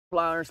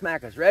Fly iron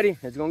smack us. Ready?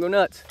 It's gonna go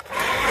nuts.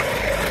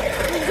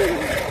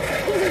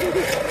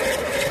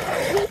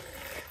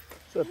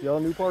 What's up,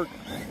 y'all? New park.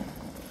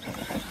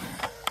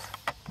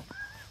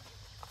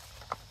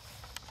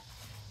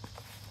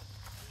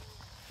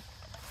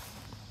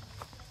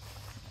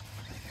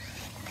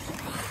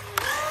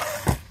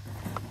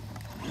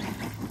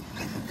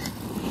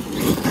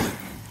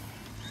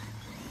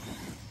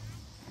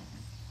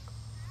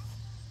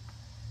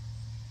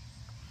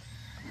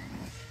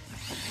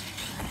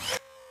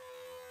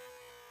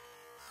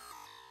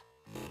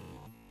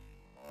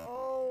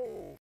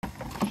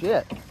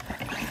 Shit.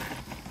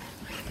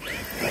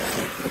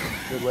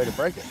 Good way to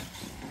break it.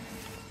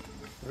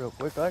 Real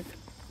quick, like.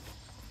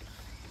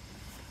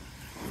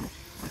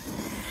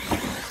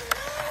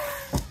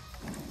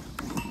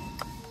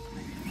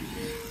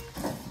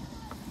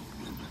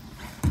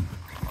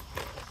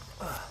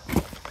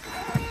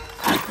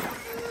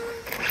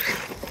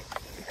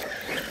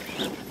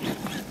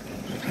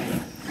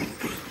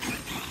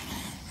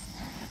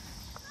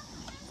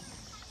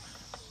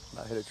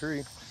 I hit a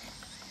tree.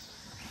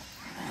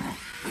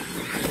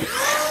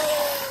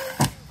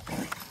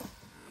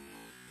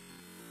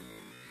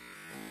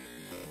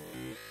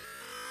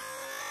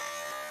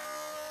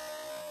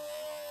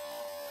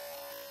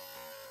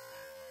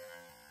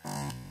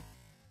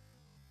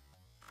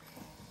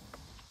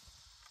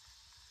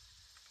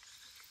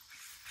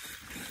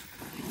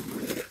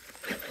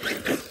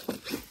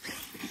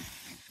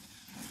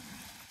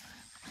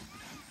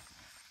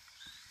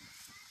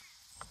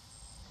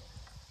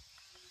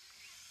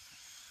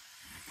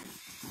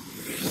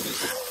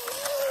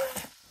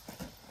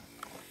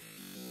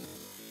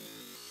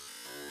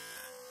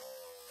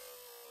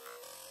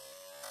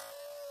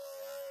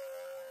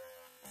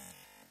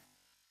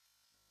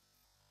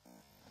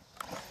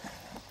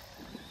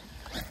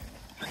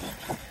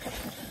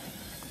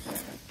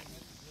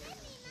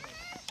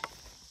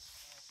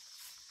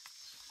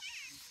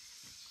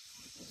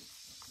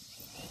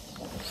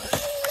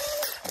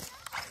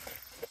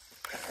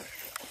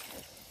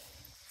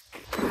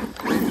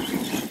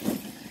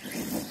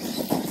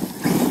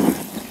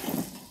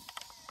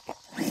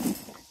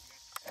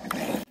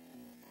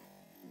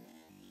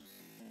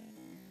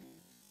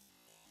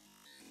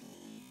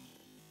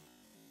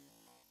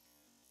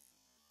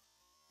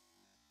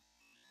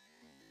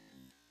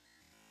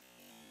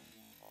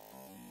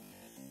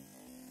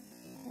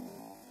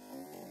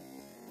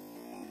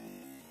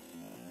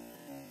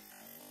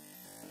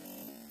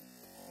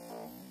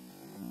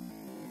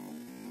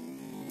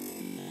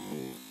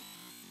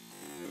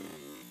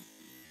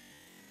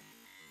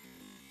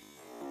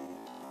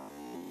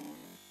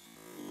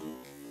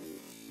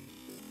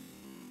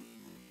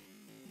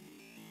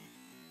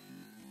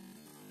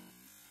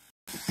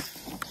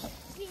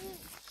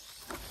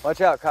 Watch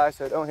out, Kai,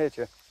 so it don't hit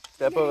you.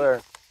 Step over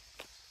there.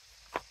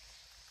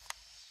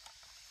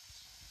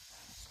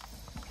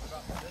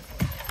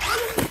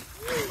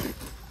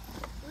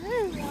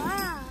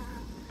 Wow.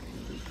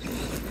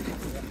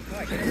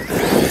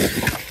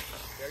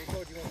 Gary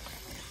told you once.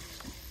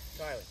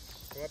 Tyler,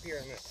 come up here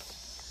in a minute.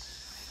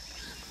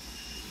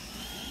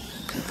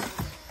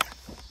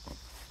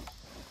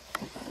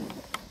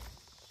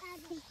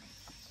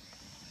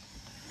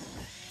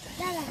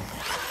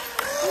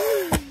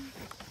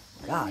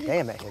 God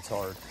damn, it hits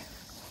hard.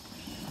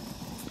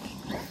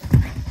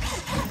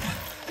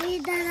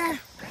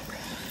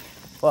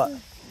 What?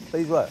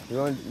 Please what? You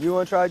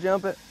want to try to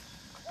jump it?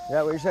 Is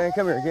that what you're saying?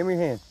 Come here, give me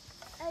your hand.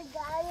 I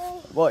got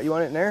it. What, you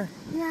want it in there?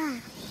 Yeah.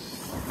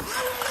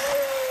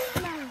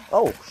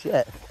 Oh,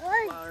 shit.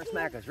 Fly iron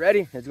smack us.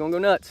 Ready? It's gonna go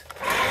nuts.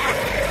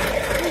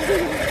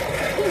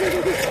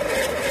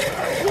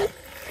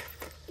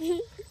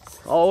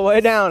 All the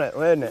way down it,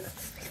 wasn't it?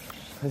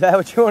 Is that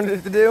what you wanted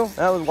it to do?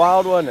 That was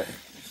wild, wasn't it?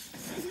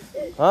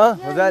 Huh?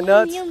 Was that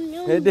nuts?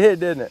 It did,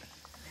 didn't it?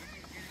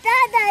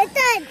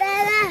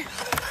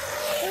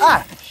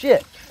 Ah,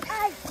 shit.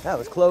 That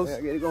was close.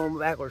 I get it going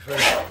backwards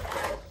first.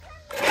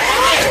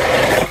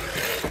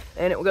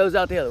 And it goes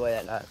out the other way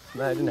that night.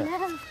 Imagine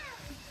that.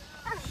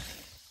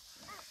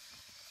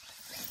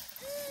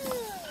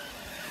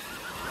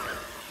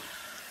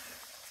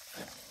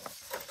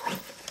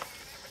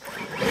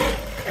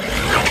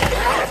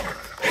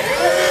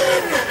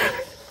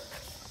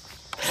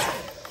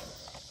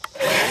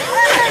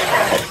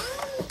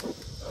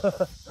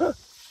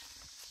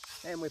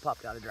 And we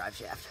popped out a drive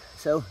shaft.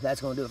 So that's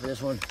gonna do it for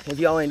this one. If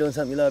y'all ain't doing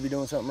something you love, you're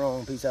doing something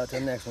wrong. Peace out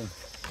till the next one.